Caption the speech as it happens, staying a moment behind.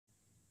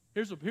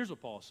Here's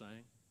what Paul's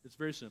saying. It's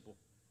very simple.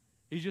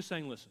 He's just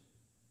saying, listen,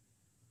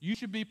 you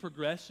should be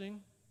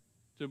progressing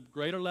to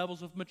greater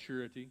levels of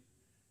maturity,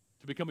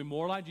 to becoming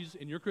more like Jesus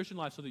in your Christian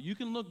life so that you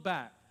can look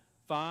back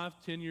 5,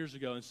 10 years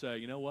ago and say,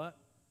 you know what?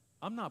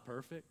 I'm not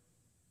perfect,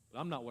 but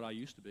I'm not what I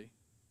used to be.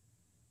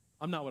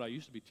 I'm not what I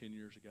used to be 10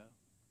 years ago.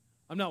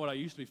 I'm not what I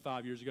used to be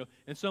 5 years ago.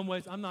 In some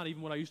ways, I'm not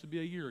even what I used to be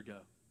a year ago.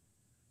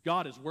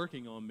 God is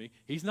working on me.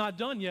 He's not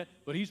done yet,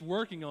 but He's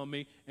working on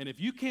me. And if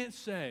you can't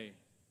say,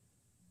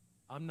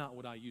 I'm not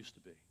what I used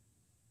to be,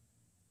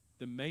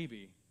 then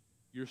maybe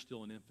you're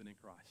still an infant in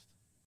Christ.